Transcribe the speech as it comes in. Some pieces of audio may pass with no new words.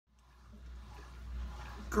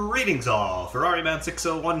Greetings all,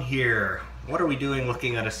 FerrariMan601 here. What are we doing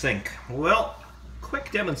looking at a sink? Well, quick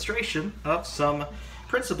demonstration of some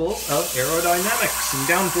principles of aerodynamics and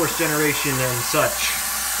downforce generation and such.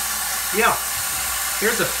 Yeah,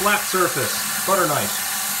 here's a flat surface, butter knife.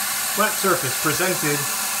 Flat surface presented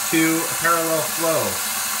to a parallel flow.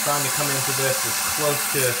 Trying to come into this as close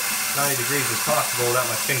to 90 degrees as possible without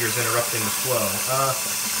my fingers interrupting the flow.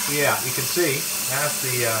 Yeah, you can see as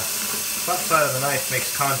the flat side of the knife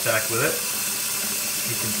makes contact with it,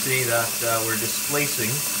 you can see that we're displacing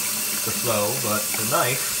the flow, but the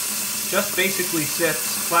knife just basically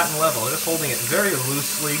sits flat and level, just holding it very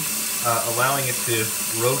loosely, allowing it to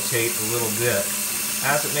rotate a little bit.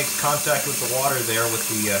 As it makes contact with the water there with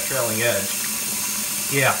the trailing edge,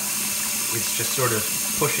 yeah, it's just sort of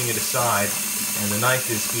pushing it aside, and the knife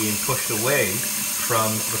is being pushed away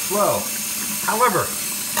from the flow. However,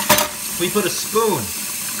 we put a spoon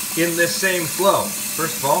in this same flow.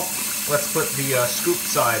 First of all, let's put the scooped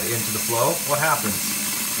side into the flow. What happens?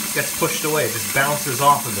 It gets pushed away, it just bounces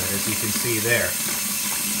off of it, as you can see there.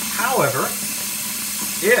 However,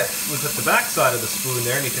 if we put the back side of the spoon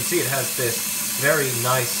there, and you can see it has this very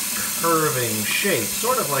nice curving shape,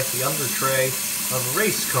 sort of like the under tray of a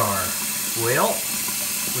race car. Well,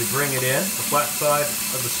 we bring it in, the flat side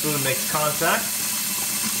of the spoon makes contact.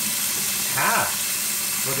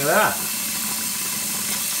 Look at that.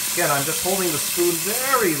 Again, I'm just holding the spoon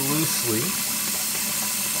very loosely.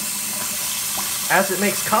 As it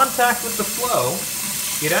makes contact with the flow,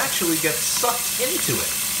 it actually gets sucked into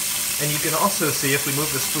it. And you can also see, if we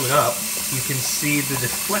move the spoon up, you can see the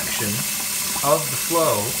deflection of the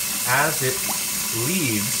flow as it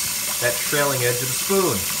leaves that trailing edge of the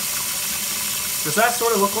spoon. Does that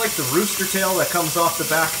sort of look like the rooster tail that comes off the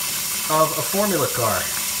back of a Formula car?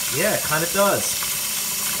 Yeah, it kind of does.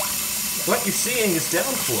 What you're seeing is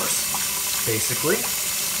downforce, basically.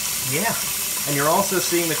 Yeah. And you're also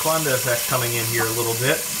seeing the Coanda effect coming in here a little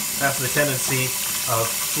bit. That's the tendency of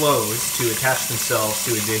flows to attach themselves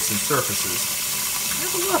to adjacent surfaces.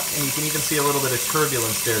 Have a look, and you can even see a little bit of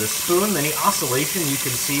turbulence there. The spoon, any oscillation you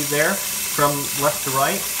can see there from left to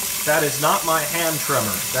right, that is not my hand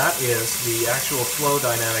tremor. That is the actual flow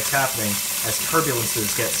dynamics happening as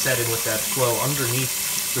turbulences get set in with that flow underneath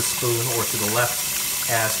the spoon or to the left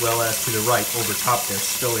as well as to the right over top there,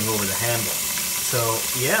 spilling over the handle. So,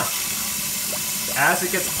 yeah. As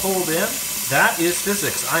it gets pulled in, that is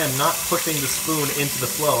physics. I am not pushing the spoon into the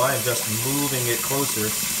flow. I am just moving it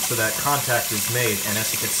closer so that contact is made. And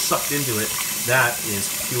as it gets sucked into it, that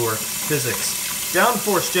is pure physics.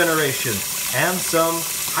 Downforce generation and some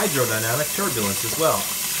hydrodynamic turbulence as well.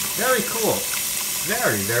 Very cool.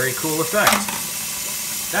 Very, very cool effect.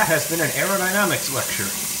 That has been an aerodynamics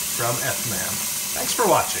lecture from F-Man. Thanks for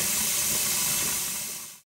watching.